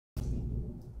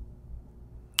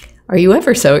Are you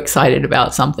ever so excited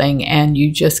about something and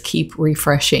you just keep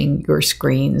refreshing your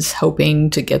screens hoping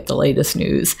to get the latest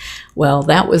news? Well,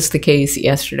 that was the case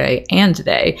yesterday and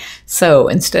today. So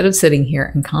instead of sitting here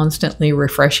and constantly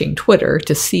refreshing Twitter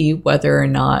to see whether or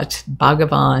not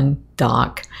Bhagavan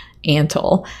Doc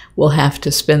Antle will have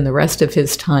to spend the rest of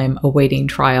his time awaiting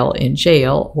trial in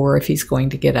jail or if he's going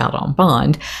to get out on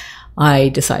bond, I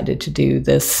decided to do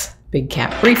this Big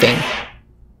Cat briefing.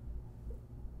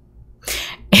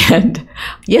 And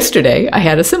yesterday, I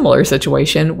had a similar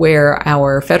situation where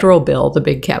our federal bill, the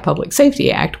Big Cat Public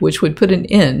Safety Act, which would put an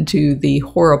end to the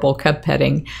horrible cub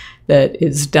petting that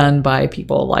is done by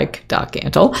people like Doc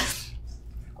Antle,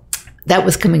 that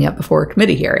was coming up before a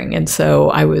committee hearing. And so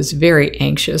I was very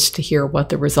anxious to hear what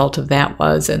the result of that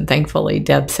was. And thankfully,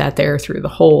 Deb sat there through the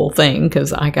whole thing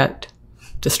because I got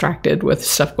distracted with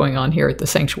stuff going on here at the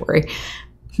sanctuary.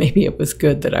 Maybe it was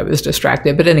good that I was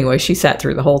distracted. But anyway, she sat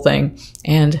through the whole thing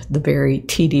and the very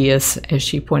tedious, as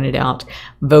she pointed out,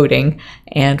 voting.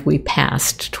 And we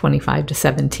passed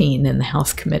 25-17 in the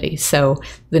House committee. So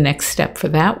the next step for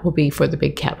that will be for the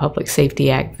Big Cat Public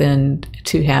Safety Act then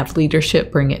to have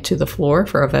leadership bring it to the floor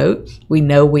for a vote. We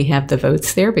know we have the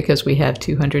votes there because we have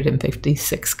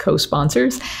 256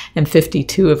 co-sponsors and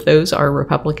 52 of those are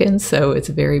Republicans. So it's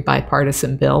a very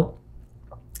bipartisan bill.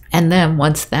 And then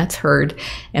once that's heard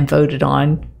and voted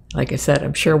on, like I said,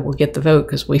 I'm sure we'll get the vote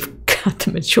because we've got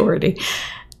the majority,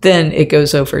 then it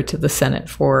goes over to the Senate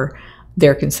for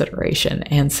their consideration.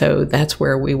 And so that's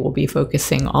where we will be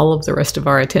focusing all of the rest of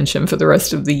our attention for the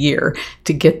rest of the year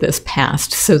to get this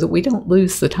passed so that we don't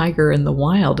lose the tiger in the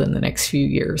wild in the next few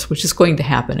years, which is going to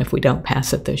happen if we don't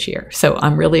pass it this year. So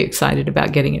I'm really excited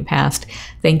about getting it passed.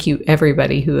 Thank you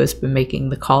everybody who has been making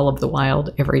the call of the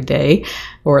wild every day,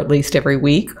 or at least every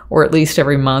week, or at least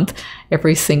every month.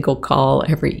 Every single call,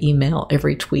 every email,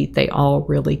 every tweet, they all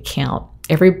really count.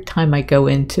 Every time I go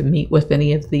in to meet with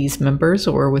any of these members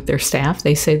or with their staff,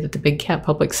 they say that the Big Cat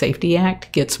Public Safety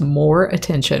Act gets more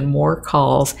attention, more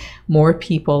calls, more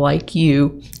people like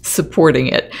you supporting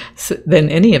it than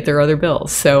any of their other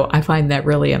bills. So I find that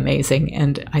really amazing.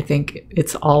 And I think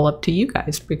it's all up to you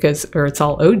guys or it's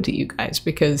all owed to you guys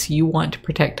because you want to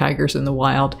protect tigers in the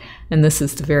wild. And this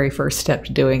is the very first step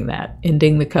to doing that,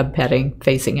 ending the cub petting,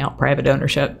 phasing out private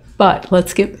ownership. But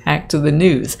let's get back to the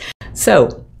news.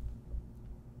 So,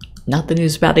 not the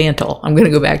news about Antle. I'm going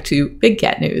to go back to Big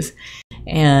Cat news.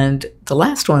 And the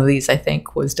last one of these, I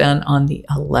think, was done on the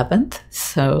 11th.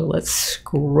 So let's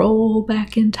scroll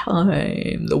back in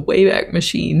time, the Wayback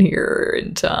Machine here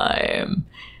in time.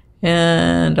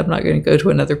 And I'm not going to go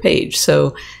to another page.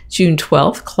 So June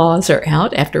 12th, claws are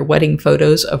out after wedding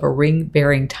photos of a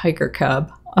ring-bearing tiger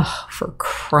cub. Oh, for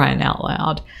crying out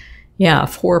loud. Yeah,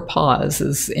 4 Paws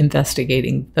is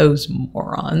investigating those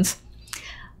morons.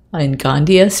 In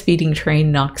Gondia, speeding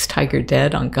train knocks tiger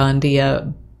dead on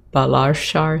Gondia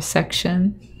Balarshar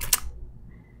section.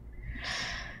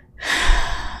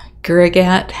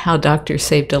 Gurigat, how doctors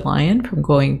saved a lion from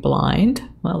going blind.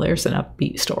 Well, there's an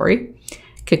upbeat story.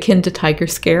 Kakinda tiger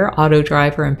scare, auto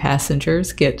driver and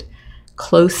passengers get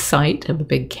close sight of a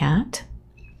big cat.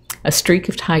 A streak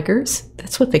of tigers,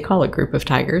 that's what they call a group of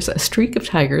tigers, a streak of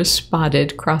tigers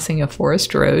spotted crossing a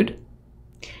forest road.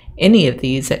 Any of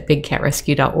these at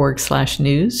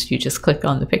bigcatrescue.org/news. You just click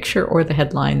on the picture or the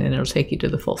headline and it'll take you to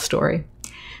the full story.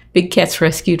 Big cats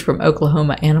rescued from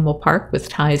Oklahoma Animal Park with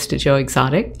ties to Joe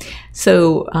Exotic.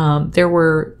 So there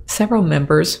were several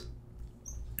members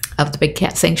of the Big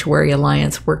Cat Sanctuary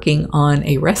Alliance working on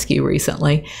a rescue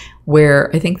recently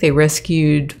where I think they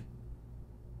rescued,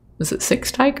 was it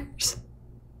 6 tigers?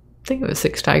 I think it was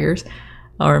 6 tigers,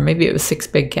 or maybe it was 6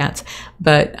 big cats.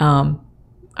 But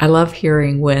I love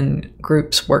hearing when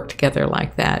groups work together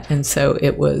like that. And so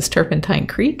it was Turpentine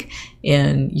Creek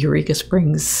in Eureka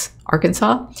Springs,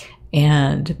 Arkansas,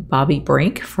 and Bobby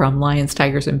Brink from Lions,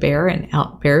 Tigers, and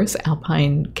Bears,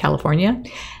 Alpine, California,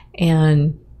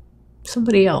 and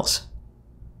somebody else.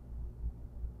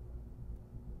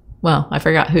 Well, I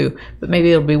forgot who, but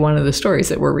maybe it'll be one of the stories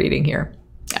that we're reading here.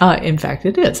 In fact,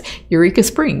 it is. Eureka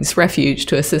Springs Refuge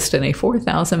to assist in a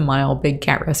 4,000-mile big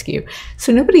cat rescue.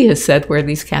 So nobody has said where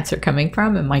these cats are coming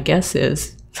from, and my guess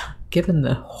is, given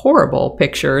the horrible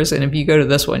pictures, and if you go to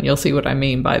this one, you'll see what I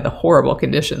mean by the horrible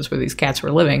conditions where these cats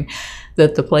were living,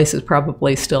 that the place is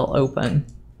probably still open.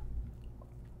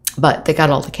 But they got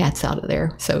all the cats out of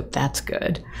there, so that's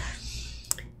good.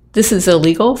 This is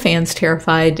illegal. Fans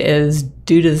terrified as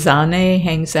Dudazane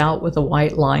hangs out with a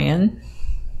white lion.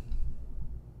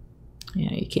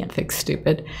 Yeah, you can't fix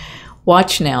stupid.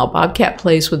 Watch now. Bobcat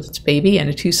plays with its baby in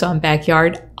a Tucson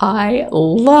backyard. I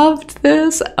loved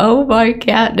this. Oh my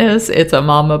goodness. It's a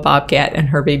mama bobcat and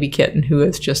her baby kitten who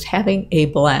is just having a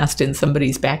blast in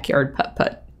somebody's backyard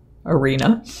putt-putt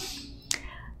arena.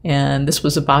 And this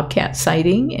was a bobcat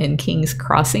sighting in King's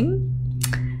Crossing.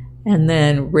 And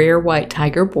then rare white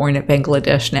tiger born at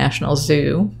Bangladesh National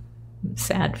Zoo.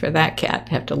 Sad for that cat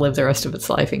to have to live the rest of its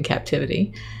life in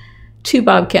captivity. 2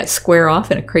 bobcats square off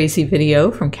in a crazy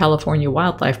video from California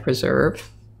Wildlife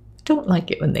Preserve. Don't like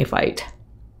it when they fight.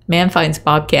 Man finds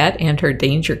bobcat and her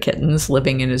danger kittens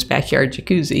living in his backyard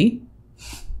jacuzzi.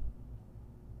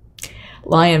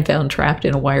 Lion found trapped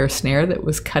in a wire snare that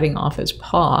was cutting off his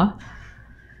paw.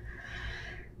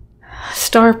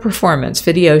 Star performance.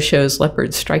 Video shows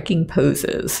leopard striking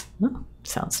poses. Oh,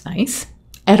 sounds nice.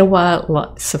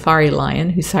 Etowah safari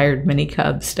lion who sired many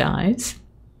cubs dies.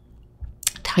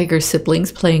 Tiger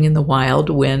siblings playing in the wild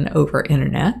win over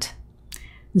internet.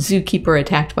 Zookeeper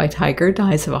attacked by tiger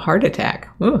dies of a heart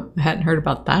attack. Ooh, I hadn't heard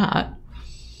about that.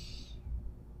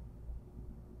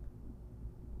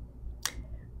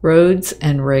 Roads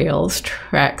and rail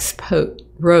tracks pose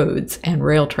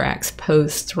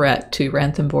threat to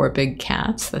Ranthambore big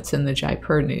cats. That's in the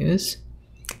Jaipur News.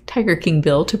 Tiger King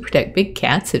bill to protect big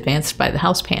cats advanced by the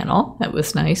House panel. That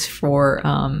was nice for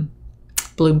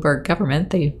Bloomberg government.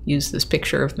 They used this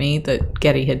picture of me that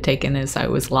Getty had taken as I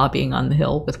was lobbying on the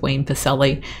Hill with Wayne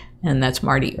Pacelli, and that's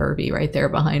Marty Irby right there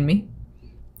behind me.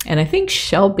 And I think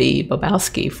Shelby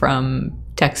Bobowski from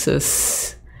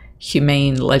Texas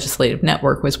Humane Legislative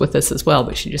Network was with us as well,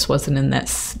 but she just wasn't in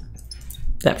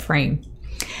that frame.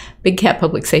 Big Cat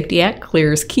Public Safety Act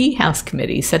clears key House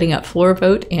committee, setting up floor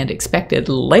vote and expected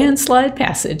landslide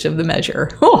passage of the measure.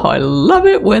 Oh, I love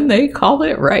it when they call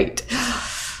it right.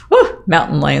 Oh,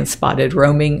 mountain lion spotted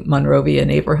roaming Monrovia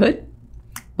neighborhood.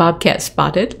 Bobcat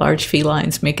spotted. Large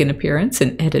felines make an appearance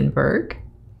in Edinburgh.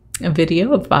 A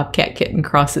video of bobcat kitten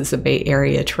crosses a Bay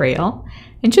Area trail.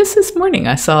 And just this morning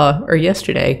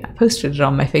yesterday, I posted it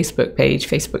on my Facebook page,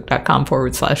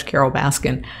 facebook.com/Carol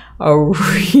Baskin, a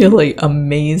really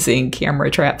amazing camera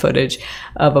trap footage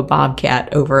of a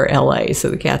bobcat over LA.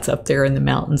 So the cat's up there in the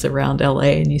mountains around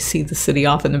LA, and you see the city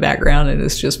off in the background, and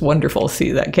it's just wonderful to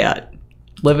see that cat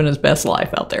living his best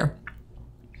life out there.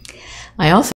 I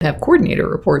also have coordinator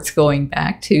reports going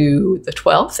back to the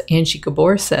 12th. Angie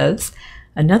Gabor says,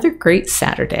 another great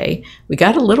Saturday. We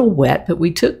got a little wet, but we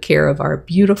took care of our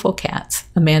beautiful cats.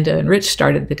 Amanda and Rich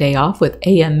started the day off with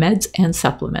AM meds and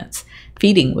supplements.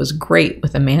 Feeding was great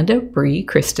with Amanda, Bree,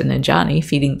 Kristen, and Johnny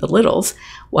feeding the little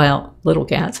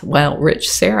cats, while Rich,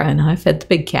 Sarah, and I fed the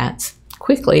big cats.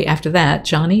 Quickly after that,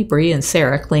 Johnny, Bree, and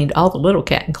Sarah cleaned all the little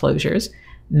cat enclosures.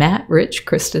 Matt, Rich,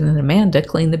 Kristen, and Amanda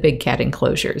cleaned the big cat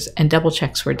enclosures, and double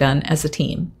checks were done as a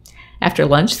team. After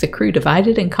lunch, the crew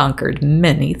divided and conquered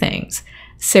many things.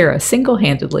 Sarah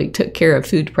single-handedly took care of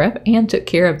food prep and took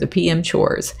care of the PM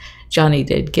chores. Johnny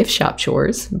did gift shop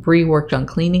chores. Bree worked on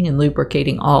cleaning and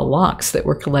lubricating all locks that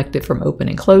were collected from open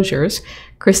enclosures.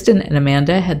 Kristen and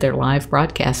Amanda had their live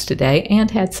broadcast today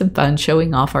and had some fun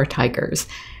showing off our tigers.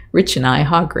 Rich and I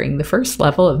hog-ringed the first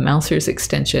level of Mouser's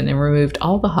extension and removed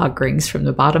all the hog rings from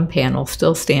the bottom panel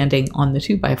still standing on the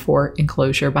 2x4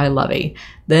 enclosure by Lovey.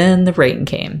 Then the rain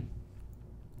came.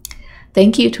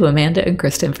 Thank you to Amanda and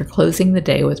Kristen for closing the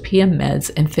day with PM meds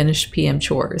and finished PM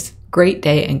chores. Great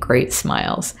day and great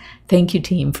smiles. Thank you,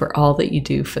 team, for all that you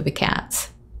do for the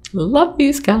cats. Love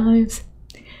these guys.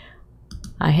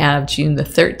 I have June the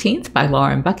 13th by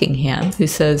Lauren Buckingham, who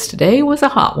says, today was a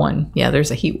hot one. Yeah, there's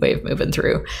a heat wave moving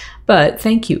through. But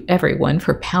thank you, everyone,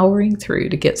 for powering through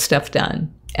to get stuff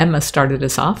done. Emma started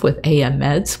us off with AM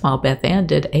meds, while Beth Ann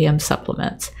did AM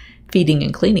supplements. Feeding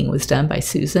and cleaning was done by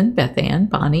Susan, Beth Ann,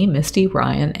 Bonnie, Misty,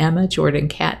 Ryan, Emma, Jordan,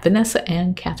 Kat, Vanessa,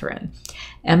 and Catherine.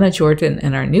 Emma, Jordan,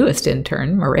 and our newest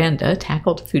intern, Miranda,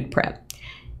 tackled food prep.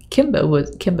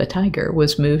 Kimba Tiger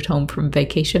was moved home from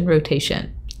vacation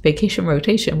rotation. Vacation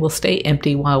rotation will stay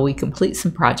empty while we complete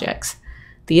some projects.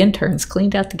 The interns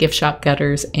cleaned out the gift shop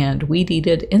gutters and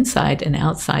weed-eated inside and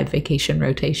outside vacation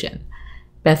rotation.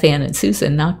 Beth Ann and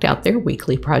Susan knocked out their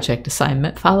weekly project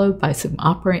assignment, followed by some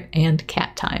opera and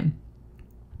cat time.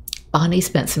 Bonnie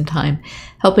spent some time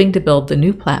helping to build the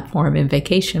new platform in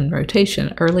vacation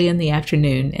rotation early in the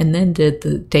afternoon and then did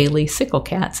the daily sickle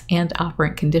cats and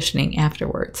operant conditioning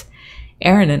afterwards.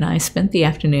 Aaron and I spent the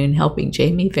afternoon helping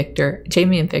Jamie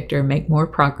and Victor make more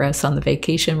progress on the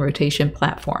vacation rotation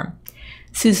platform.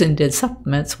 Susan did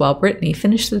supplements while Brittany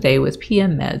finished the day with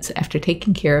PM meds after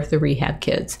taking care of the rehab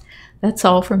kids. That's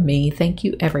all from me. Thank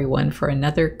you, everyone, for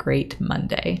another great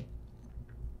Monday.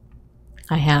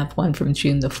 I have one from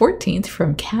June the 14th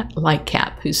from Cat Like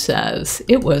Cap, who says,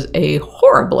 "It was a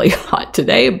horribly hot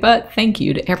today, but thank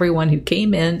you to everyone who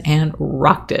came in and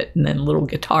rocked it." And then little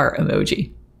guitar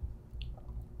emoji.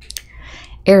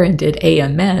 Aaron did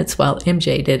AM meds while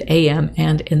MJ did AM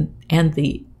and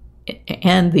the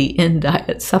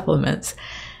in-diet supplements.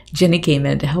 Jenny came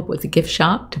in to help with the gift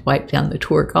shop, to wipe down the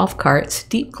tour golf carts,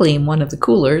 deep clean one of the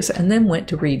coolers, and then went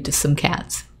to read to some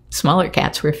cats. Smaller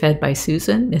cats were fed by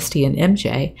Susan, Misty, and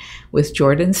MJ, with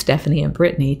Jordan, Stephanie, and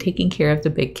Brittany taking care of the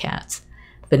big cats.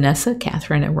 Vanessa,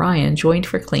 Catherine, and Ryan joined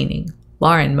for cleaning.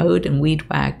 Lauren mowed and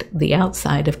weed-whacked the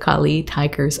outside of Kali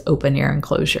Tiger's open-air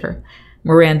enclosure.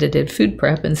 Miranda did food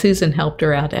prep, and Susan helped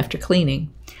her out after cleaning.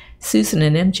 Susan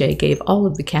and MJ gave all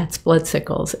of the cats blood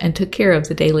sickles and took care of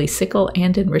the daily sickle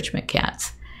and enrichment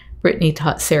cats. Brittany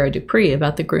taught Sarah Dupree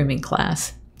about the grooming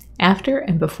class. After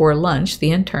and before lunch,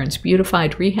 the interns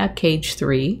beautified Rehab Cage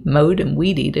 3, mowed and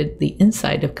weed-eated the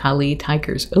inside of Kali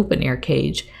Tiger's open-air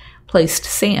cage, placed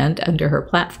sand under her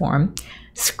platform,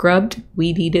 scrubbed,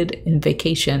 weed-eated in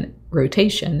vacation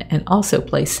rotation, and also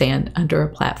placed sand under a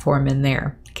platform in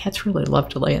there. Cats really love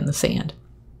to lay in the sand.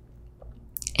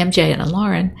 MJ and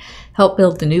Lauren helped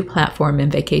build the new platform in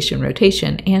vacation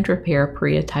rotation and repair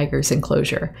Priya Tiger's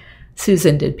enclosure.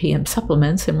 Susan did PM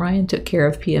supplements, and Ryan took care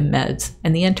of PM meds,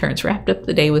 and the interns wrapped up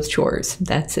the day with chores.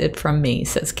 That's it from me,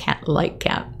 says Cat Like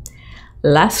Cap.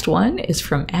 Last one is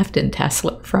from Afton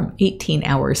Tassler from 18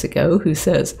 hours ago, who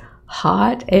says,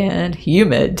 "Hot and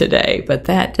humid today, but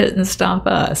that didn't stop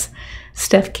us.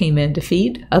 Steph came in to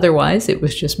feed. Otherwise, it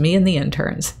was just me and the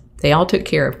interns. They all took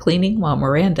care of cleaning while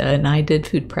Miranda and I did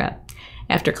food prep.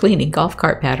 After cleaning, golf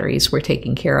cart batteries were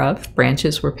taken care of,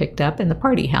 branches were picked up, and the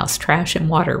party house trash and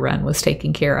water run was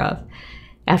taken care of.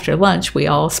 After lunch, we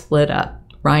all split up.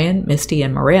 Ryan, Misty,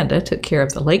 and Miranda took care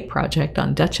of the lake project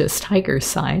on Duchess Tiger's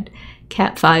side.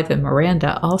 Cat 5 and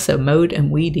Miranda also mowed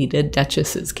and weed-eated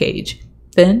Duchess's cage.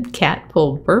 Then Cat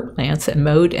pulled burr plants and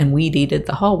mowed and weed-eated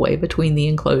the hallway between the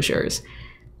enclosures.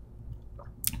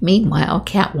 Meanwhile,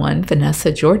 Cat 1,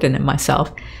 Vanessa, Jordan, and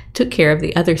myself took care of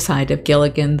the other side of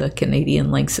Gilligan, the Canadian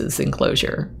Lynx's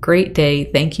enclosure. Great day.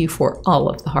 Thank you for all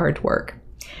of the hard work."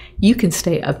 You can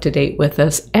stay up to date with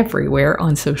us everywhere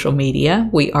on social media.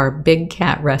 We are Big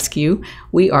Cat Rescue.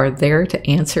 We are there to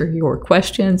answer your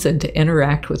questions and to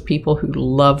interact with people who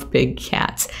love big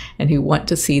cats and who want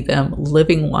to see them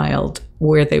living wild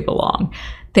where they belong.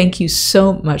 Thank you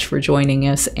so much for joining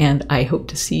us, and I hope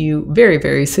to see you very,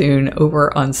 very soon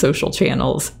over on social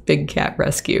channels. Big Cat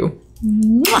Rescue.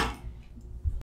 Mwah!